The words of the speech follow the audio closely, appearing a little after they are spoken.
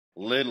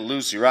Little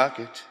Lucy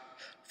Rocket,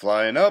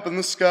 flying up in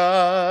the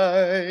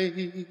sky.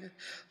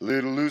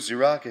 Little Lucy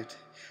Rocket,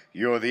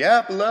 you're the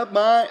apple of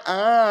my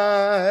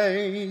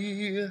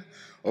eye.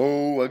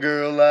 Oh, a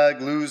girl like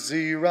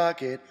Lucy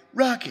Rocket,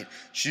 Rocket,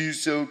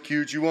 she's so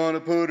cute you want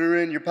to put her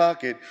in your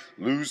pocket.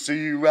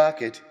 Lucy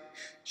Rocket,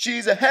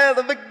 she's a hell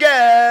of a gal.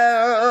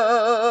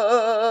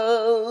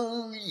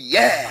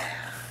 Yeah!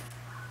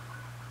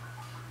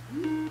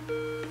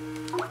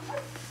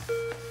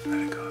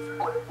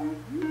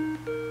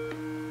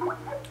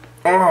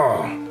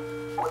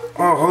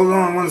 Oh, hold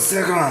on 1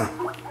 second.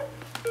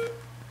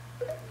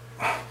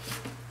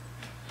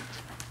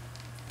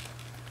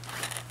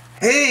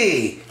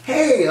 Hey,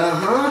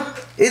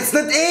 It's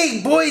not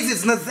Egg, boys,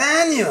 it's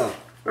Nathaniel.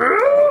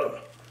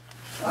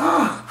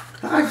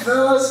 Hi,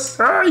 fellas.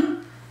 Hi!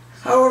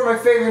 How are my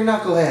favorite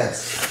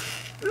knuckleheads?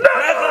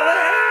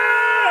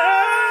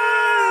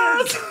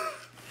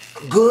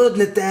 Good,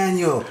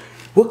 Nathaniel.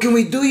 What can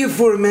we do you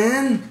for,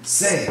 man?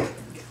 Say,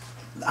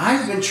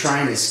 I've been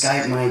trying to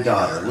Skype my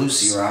daughter,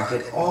 Lucy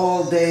Rocket,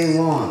 all day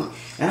long,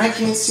 and I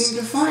can't seem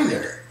to find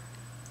her.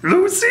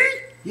 Lucy?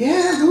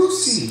 Yeah,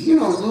 Lucy. You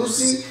know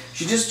Lucy.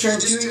 She just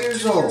turned 2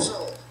 years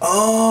old.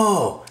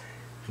 Oh,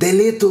 the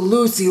little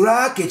Lucy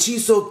Rocket.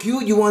 She's so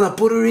cute you want to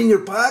put her in your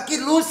pocket,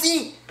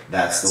 Lucy?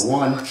 That's the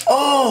one.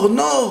 Oh,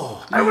 no.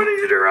 I want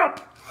to eat her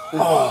up.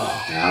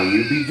 Now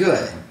you be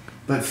good.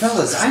 But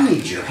fellas, I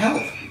need your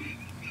help.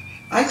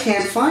 I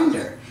can't find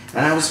her,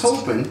 and I was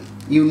hoping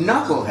you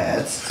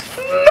knuckleheads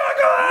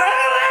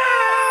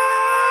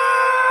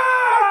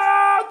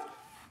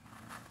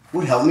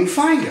would help me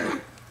find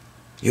her.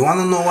 You want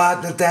to know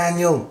what,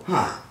 Nathaniel?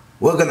 Huh?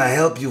 We're going to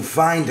help you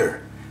find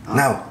her.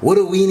 Now, what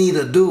do we need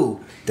to do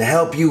to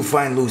help you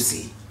find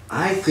Lucy?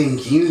 I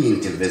think you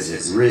need to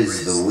visit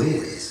Riz the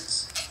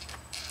Wiz.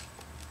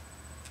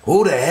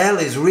 Who the hell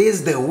is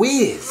Riz the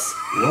Wiz?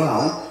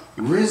 Well,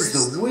 Riz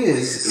the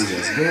Wiz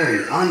is a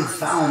very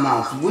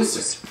unfoul-mouthed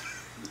wizard.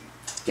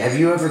 Have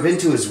you ever been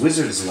to his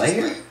wizard's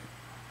lair?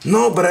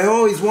 No, but I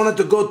always wanted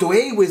to go to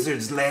a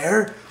wizard's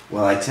lair.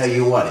 Well, I tell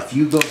you what, if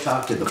you go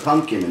talk to the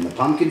pumpkin in the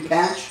pumpkin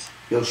patch,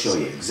 he'll show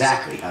you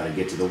exactly how to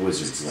get to the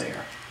wizard's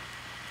lair.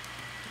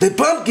 The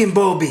pumpkin,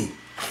 Bobby.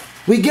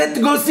 We get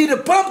to go see the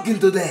pumpkin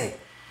today.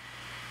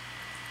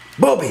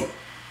 Bobby.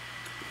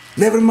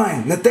 Never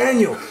mind,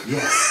 Nathaniel.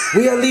 Yes.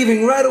 We are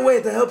leaving right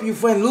away to help you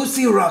find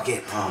Lucy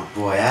Rocket. Oh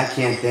boy, I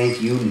can't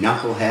thank you,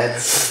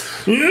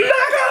 knuckleheads,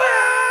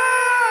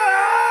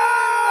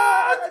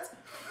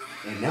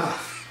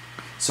 enough.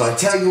 So I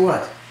tell you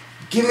what,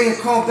 give me a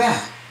call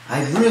back.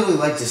 I'd really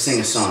like to sing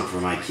a song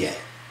for my kid.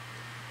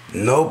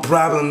 No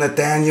problem,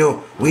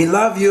 Nathaniel. We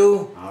love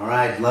you. All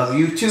right, love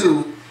you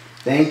too.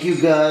 Thank you,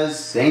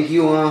 Guz. Thank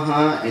you,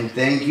 and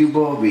thank you,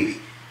 Bobby.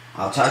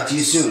 I'll talk to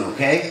you soon,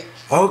 okay?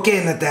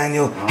 Okay,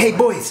 Nathaniel. Hey,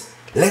 boys,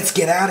 let's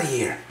get out of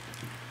here.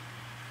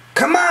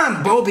 Come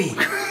on, Bobby.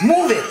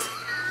 Move it.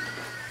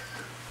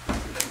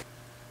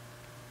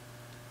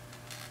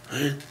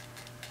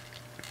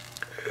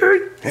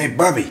 Hey,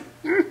 Bobby.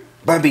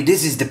 Bobby,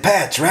 this is the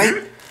patch,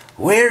 right?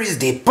 Where is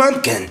the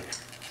pumpkin?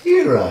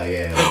 Here I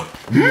am,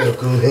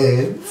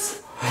 knuckleheads.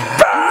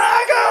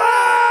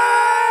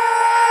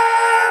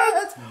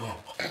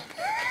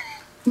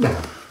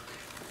 Now,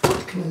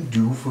 what can I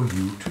do for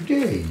you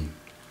today?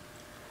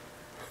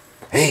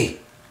 Hey,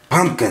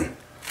 pumpkin.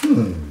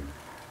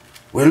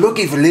 We're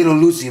looking for little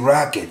Lucy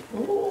Rocket.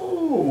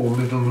 Oh,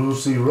 little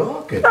Lucy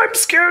Rocket. I'm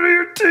scared of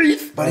your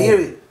teeth. But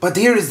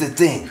here is the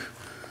thing.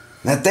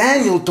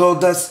 Nathaniel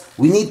told us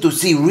we need to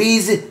see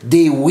Riz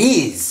the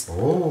Wiz.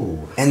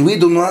 Oh, And we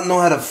do not know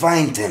how to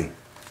find him.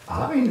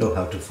 I know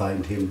how to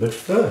find him, but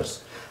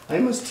first, I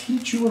must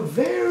teach you a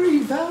very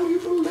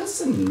valuable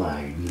lesson,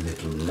 my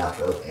little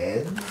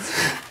knuckleheads.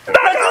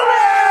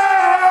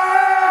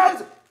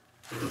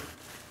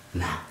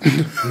 Now,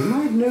 you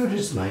might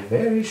notice my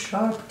very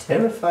sharp,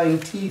 terrifying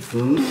teeth.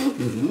 Well,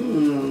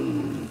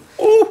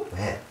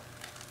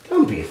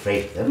 don't be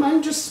afraid of them.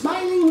 I'm just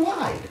smiling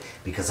wide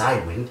because I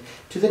went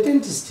to the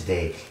dentist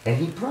today and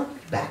he brought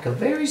me back a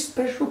very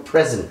special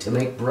present to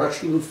make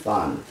brushing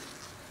fun.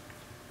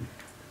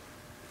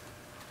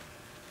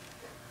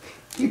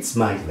 It's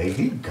my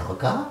Lady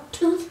Gaga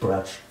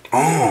toothbrush.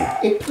 Oh,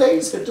 It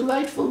plays her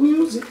delightful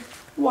music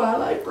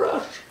while I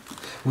brush.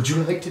 Would you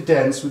like to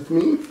dance with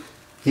me?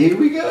 Here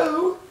we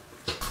go.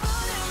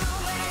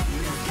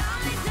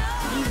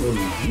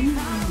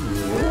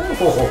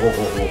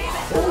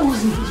 Oh,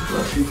 isn't this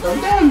brushing fun?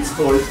 Dance,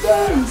 boys,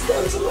 dance,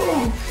 dance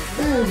along.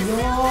 There we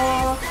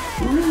are.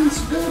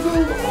 Rinse,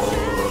 gurgle,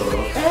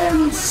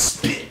 and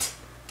spit.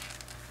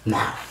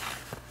 Now,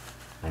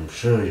 I'm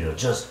sure you're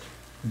just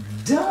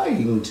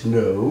dying to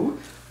know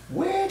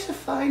where to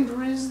find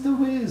Riz the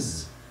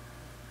Wiz.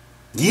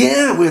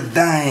 yeah, we're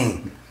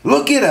dying.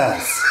 Look at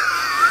us.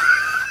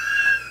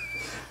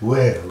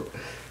 Well,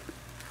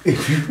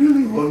 if you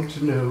really want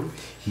to know,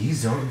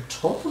 he's on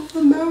top of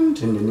the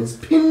mountain in his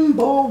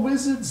pinball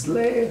wizard's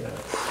lair,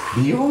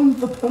 beyond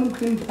the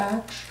pumpkin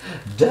patch,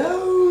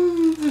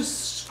 down the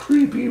dangerous,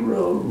 creepy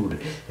road,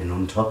 and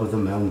on top of the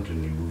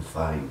mountain you will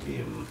find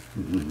him.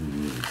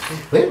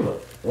 Well,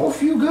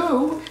 off you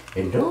go,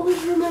 and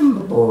always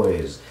remember,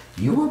 boys,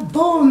 you were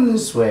born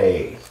this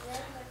way.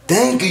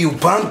 Thank you,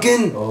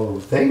 Pumpkin. Oh,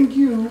 thank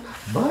you.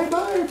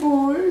 Bye-bye,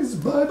 boys.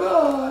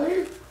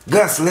 Bye-bye.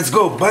 Gus, let's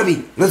go,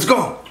 buddy. Let's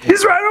go.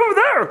 He's right over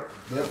there.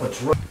 Yeah,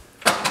 what's right?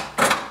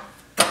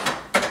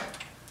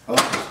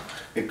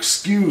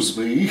 Excuse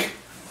me.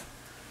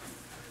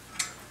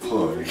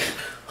 Hi.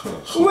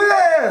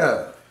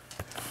 Well,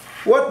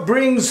 what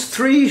brings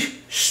three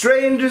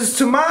strangers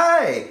to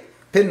my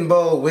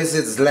pinball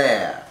wizard's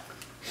lair?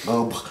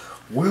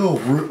 Well,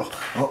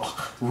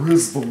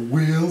 Riz the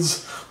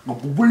Wiz,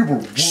 we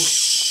were...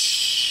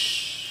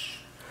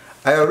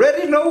 I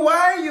already know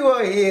why you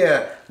are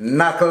here,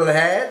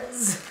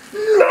 knuckleheads.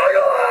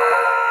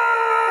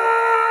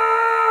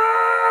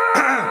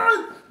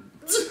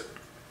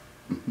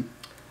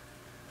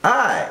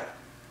 I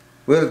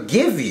will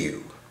give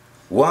you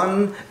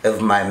one of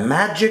my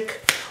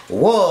magic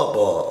war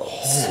balls.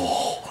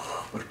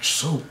 Oh, it's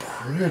so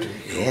pretty.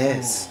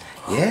 Yes,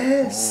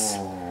 yes.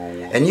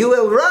 And you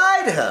will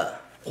ride her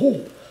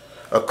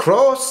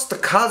across the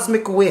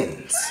cosmic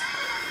winds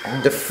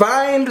to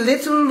find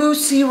little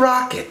Lucy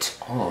Rocket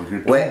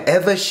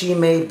wherever she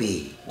may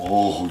be.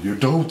 Oh, you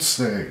don't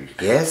say.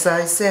 Yes,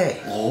 I say.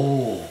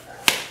 Oh.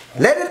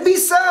 Let it be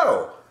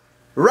so.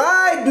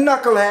 Ride,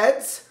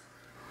 knuckleheads.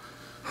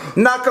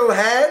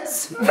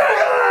 Knuckleheads.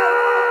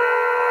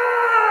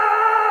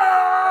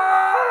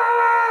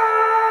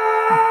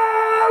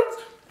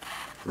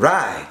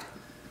 Ride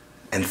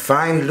and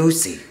find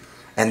Lucy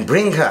and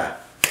bring her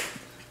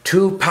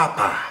to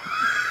Papa.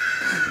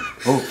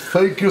 Oh,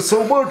 thank you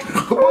so much.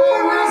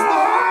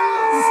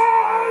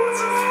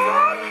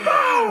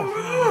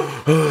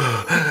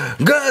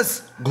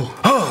 Gus.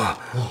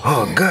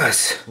 Oh,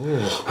 Gus.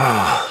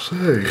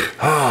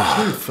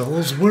 Say,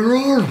 fellas, where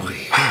are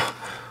we?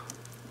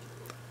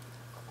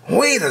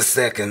 Wait a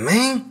second,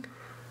 man.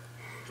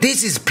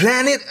 This is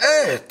planet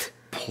Earth.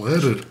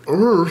 Planet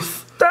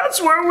Earth?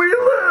 That's where we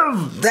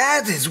live.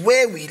 That is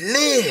where we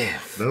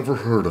live. Never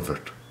heard of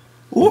it.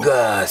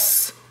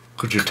 Gus.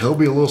 Could you tell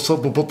me a little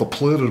something about the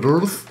planet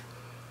Earth?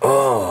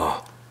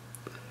 Oh.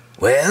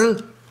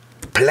 Well,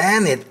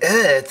 planet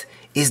Earth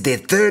is the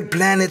third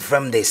planet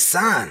from the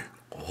sun.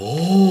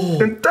 Oh.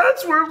 And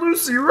that's where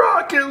Lucy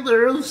Rocket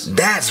lives.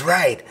 That's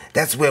right.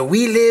 That's where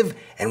we live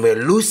and where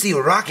Lucy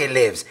Rocket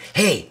lives.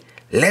 Hey,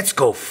 let's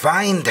go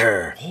find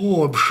her.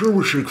 Oh, I'm sure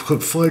we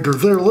could find her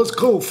there. Let's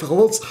go,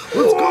 fellas.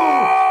 Let's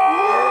go.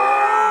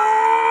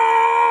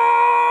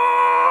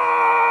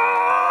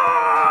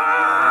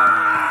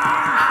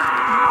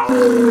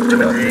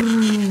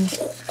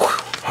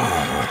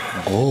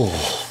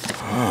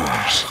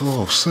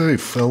 So, say,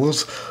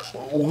 fellas,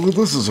 well,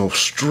 this is a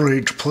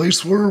strange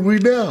place. Where are we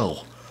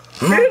now?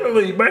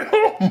 Italy, my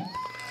home.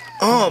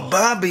 Oh,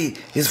 Bobby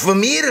is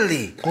from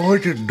Italy. Oh, I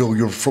didn't know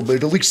you were from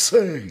Italy.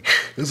 Say,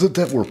 isn't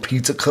that where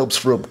pizza comes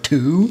from,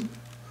 too?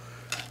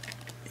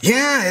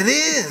 Yeah, it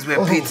is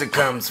where pizza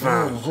comes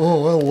from.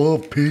 Oh, I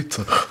love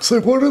pizza. Say,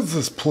 what is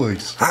this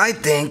place? I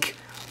think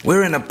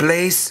we're in a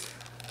place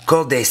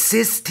called the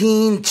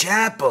Sistine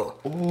Chapel.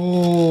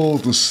 Oh,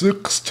 the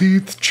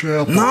 16th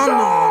Chapel. No.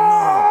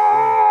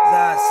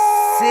 The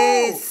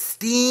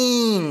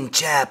Sistine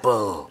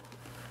Chapel.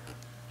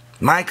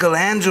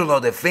 Michelangelo,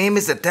 the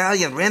famous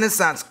Italian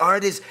Renaissance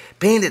artist,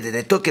 painted it.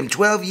 It took him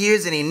 12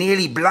 years and he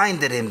nearly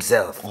blinded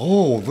himself.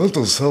 Oh, that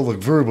doesn't sound like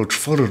very much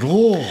fun at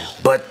all.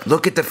 But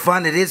look at the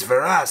fun it is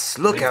for us.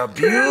 Look how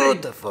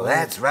beautiful.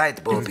 That's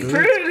right, Bobby.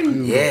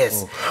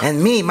 Yes.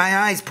 And me, my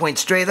eyes point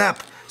straight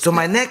up, so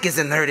my neck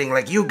isn't hurting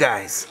like you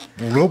guys.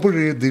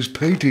 Nobody in these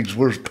paintings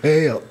wears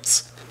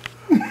pants.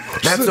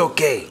 That's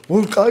okay.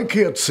 Well, I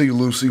can't see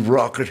Lucy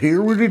Rocket here.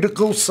 We need to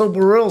go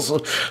somewhere else.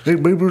 Hey,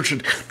 maybe we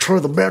should try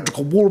the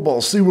magical war ball,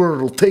 see where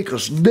it'll take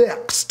us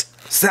next.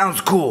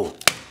 Sounds cool.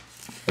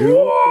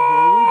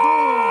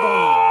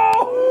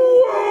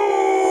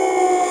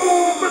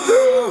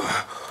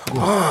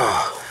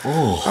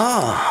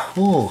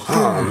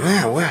 Oh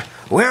man,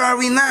 where are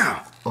we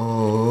now?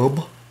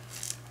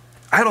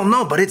 I don't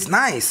know, but it's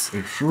nice.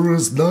 It sure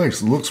is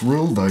nice. It looks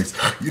real nice.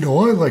 You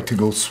know, I like to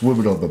go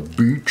swimming on the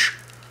beach.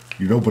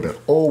 You know, but I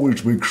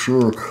always make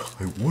sure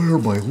I wear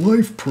my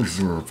life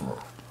preserver.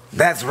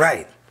 That's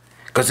right,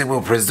 because it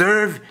will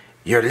preserve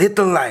your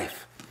little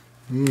life.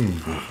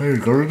 Hey,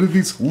 are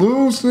these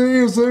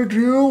Lucy? Is that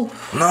you?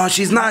 No,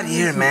 she's not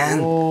here,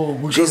 man.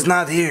 She's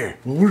not here.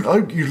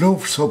 Well, you know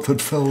something,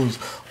 fellas?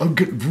 I'm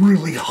getting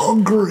really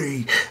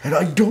hungry, and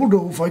I don't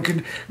know if I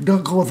can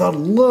not go without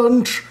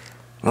lunch.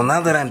 Well,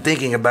 now that I'm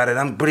thinking about it,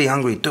 I'm pretty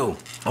hungry too.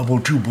 How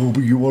about you,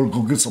 Bobby? You want to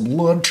go get some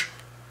lunch?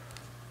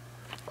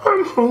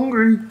 I'm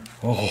hungry.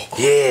 Oh,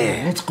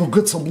 Yeah. let's go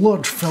get some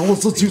lunch,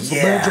 fellas. Let's use the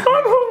Yeah. magic.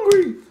 I'm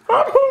hungry.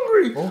 I'm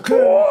hungry. Okay.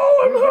 Oh,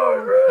 I'm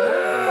hungry.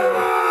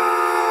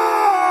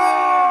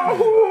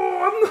 Oh,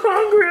 I'm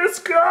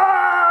hungriest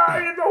guy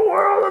in the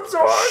world. I'm so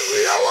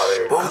hungry. I want to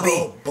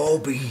eat.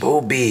 Bobby.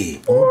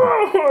 Bobby.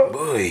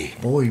 Boy.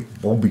 Boy,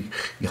 Bobby,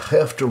 you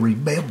have to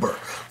remember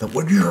that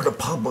when you're in a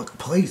public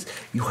place,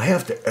 you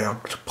have to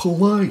act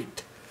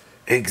polite.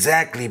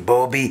 Exactly,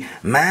 Bobby.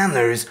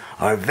 Manners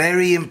are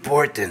very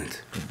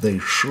important. They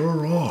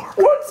sure are.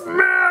 What's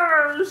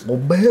manners? Well,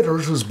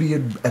 manners is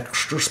being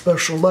extra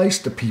special nice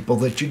to people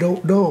that you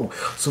don't know,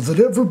 so that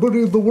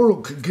everybody in the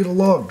world can get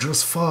along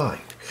just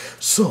fine.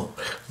 So,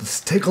 let's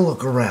take a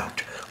look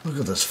around. Look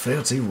at this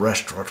fancy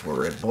restaurant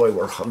we're in. Boy,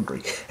 we're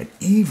hungry. And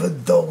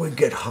even though we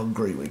get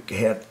hungry, we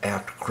can't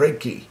act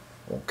cranky.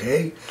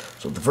 Okay?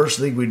 So the first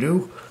thing we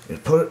do is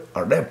put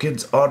our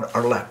napkins on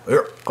our lap.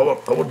 Here, come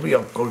with me.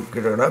 I'm going to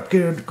get a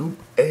napkin, scoop,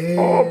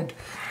 and...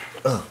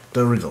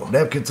 there we go.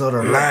 Napkins on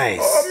our lap.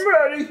 Nice. I'm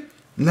ready.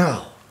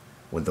 Now,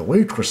 when the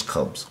waitress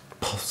comes,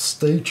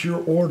 state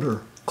your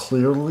order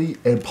clearly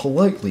and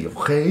politely,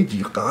 okay?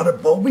 You got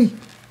it, Bobby?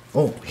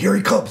 Oh, here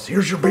he comes.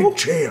 Here's your big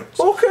chance.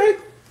 Okay.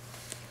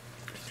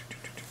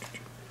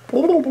 I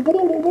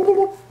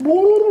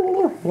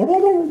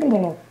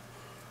want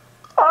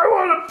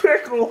a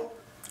pickle.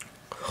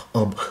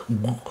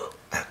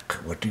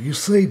 What do you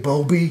say,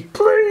 Bobby?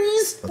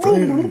 Please.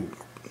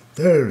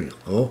 There you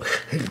go.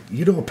 Hey,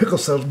 you know what pickle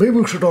sounds? Maybe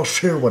we should all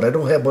share one. I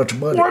don't have much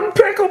money. One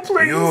pickle,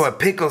 please. Yo, a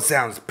pickle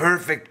sounds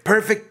perfect.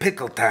 Perfect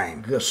pickle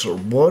time. Yes, sir.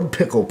 One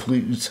pickle,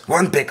 please.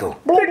 One pickle.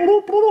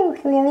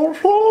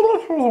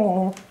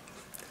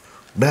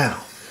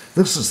 Now,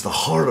 this is the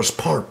hardest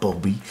part,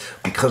 Bobby,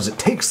 because it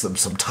takes them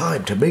some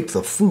time to make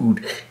the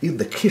food in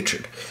the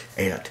kitchen.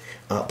 And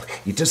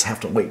you just have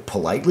to wait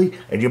politely,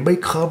 and you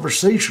make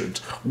conversations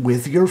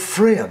with your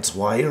friends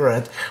while you're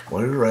at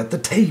the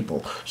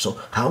table. So,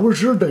 how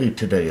was your day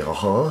today,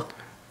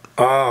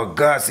 Oh,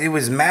 Gus, it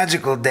was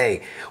magical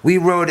day. We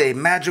rode a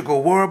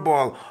magical war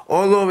ball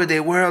all over the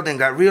world and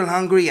got real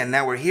hungry, and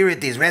now we're here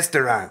at this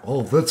restaurant.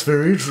 Oh, that's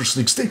very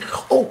interesting.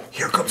 Oh,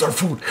 here comes our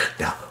food.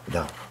 Now,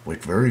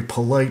 wait very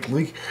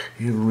politely.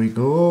 Here we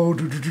go.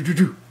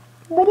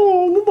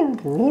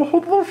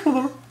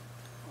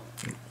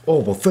 Oh,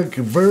 well, thank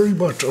you very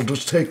much. I'll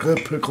just take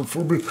that pickle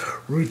for me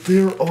right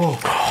there.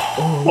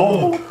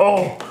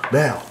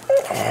 Now,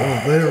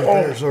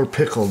 there's our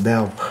pickle.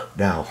 Now,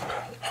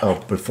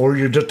 before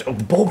you just...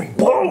 Bobby,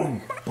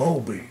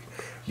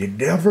 you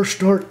never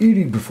start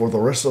eating before the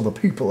rest of the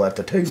people at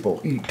the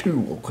table eat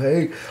too,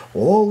 okay?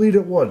 We'll all eat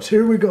at once.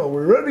 Here we go.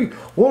 We ready?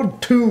 1,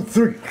 2,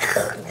 3.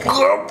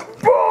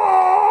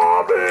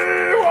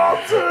 Bobby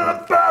wants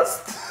the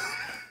best.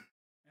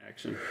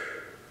 Action.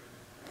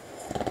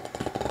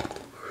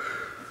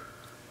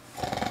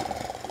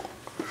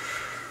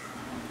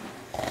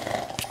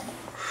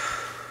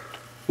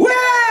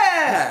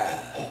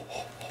 Well,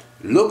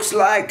 looks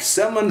like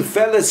someone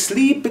fell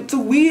asleep at the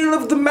wheel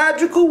of the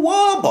magical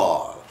war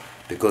ball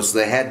because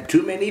they had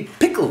too many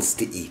pickles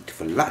to eat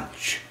for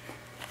lunch.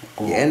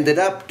 You ended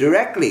up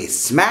directly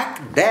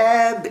smack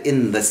dab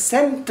in the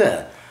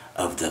center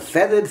of the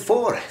feathered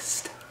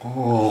forest.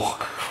 Riz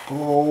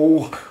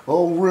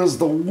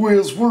the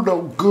Wiz, we're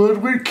no good.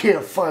 We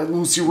can't find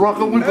Lucy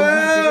Rocket.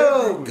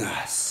 No,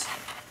 Gus,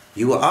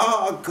 you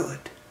are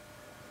good.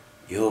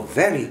 You're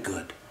very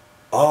good,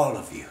 all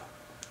of you.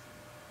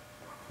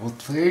 Well,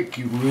 thank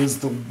you, Riz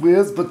the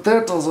Wiz, but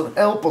that doesn't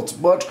help us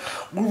much.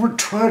 We were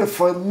trying to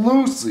find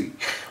Lucy.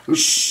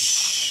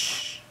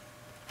 Shh.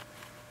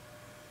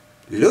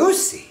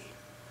 Lucy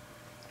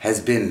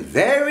has been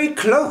very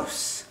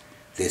close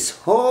this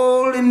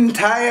whole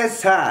entire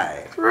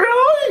time.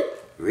 Really?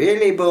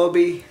 Really,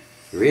 Bobby?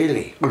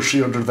 Really? Is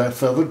she under that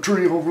feather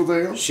tree over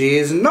there? She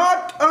is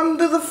not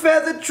under the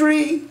feather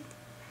tree.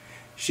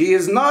 She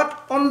is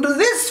not under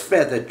this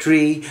feather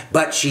tree,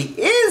 but she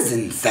is,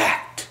 in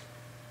fact,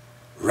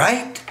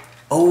 right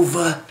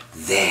over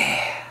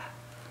there.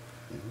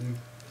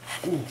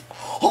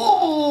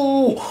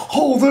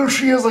 Oh, there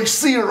she is. I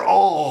see her.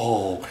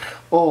 Oh,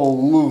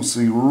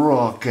 Lucy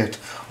Rocket.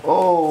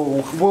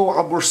 Oh,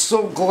 well, we're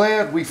so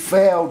glad we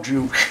found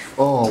you.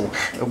 Oh,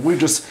 and we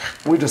just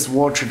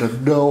want you to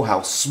know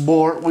how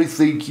smart we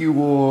think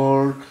you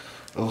are.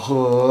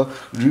 Do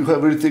you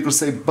have anything to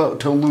say about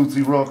to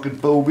Lucy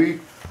Rocket, Bobby?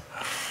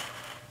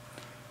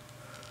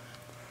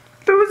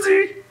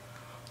 Lucy,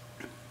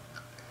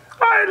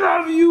 I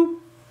love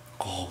you.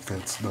 Oh,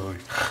 that's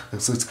nice.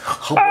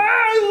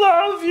 I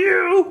love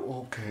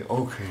you.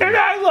 Okay. And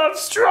I love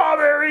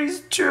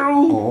strawberries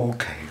too.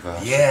 Okay,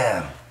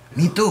 Yeah,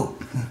 me too.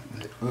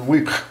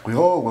 We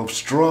all love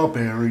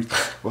strawberries.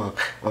 Well,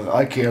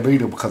 I can't eat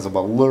them because I'm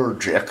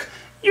allergic.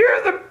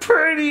 You're the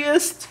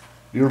prettiest.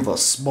 You're the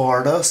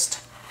smartest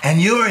And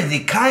you're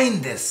the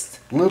kindest.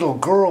 little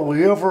girl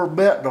we ever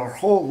met in our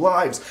whole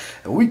lives.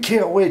 And we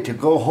can't wait to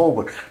go home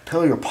and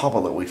tell your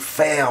papa that we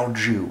found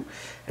you.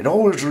 And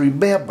always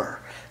remember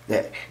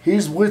that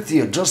he's with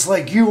you just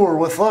like you were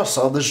with us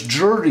on this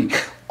journey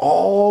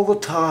all the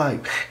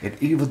time.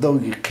 And even though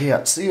you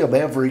can't see him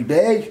every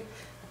day,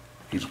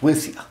 he's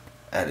with you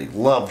and he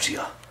loves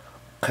you.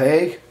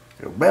 Okay?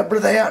 Remember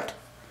that?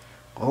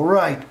 All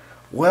right.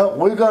 Well,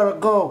 we gotta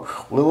go.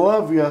 We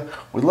love you.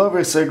 We love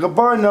you. Say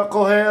goodbye,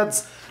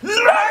 knuckleheads.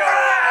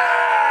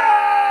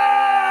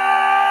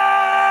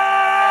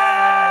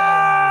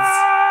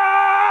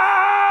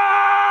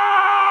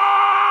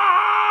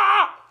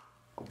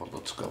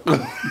 Let's go.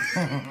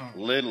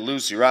 Little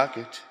Lucy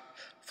Rocket,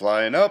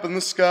 flying up in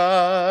the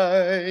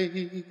sky.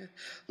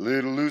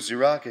 Little Lucy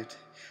Rocket,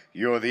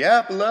 you're the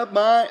apple of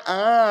my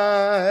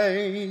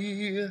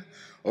eye.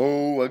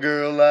 Oh, a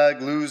girl like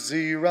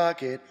Lucy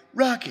Rocket,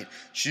 Rocket,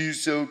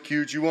 she's so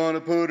cute you want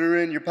to put her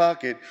in your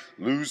pocket.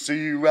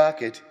 Lucy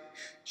Rocket,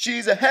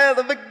 she's a hell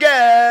of a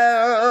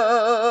gal.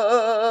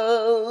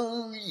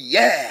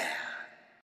 Yeah!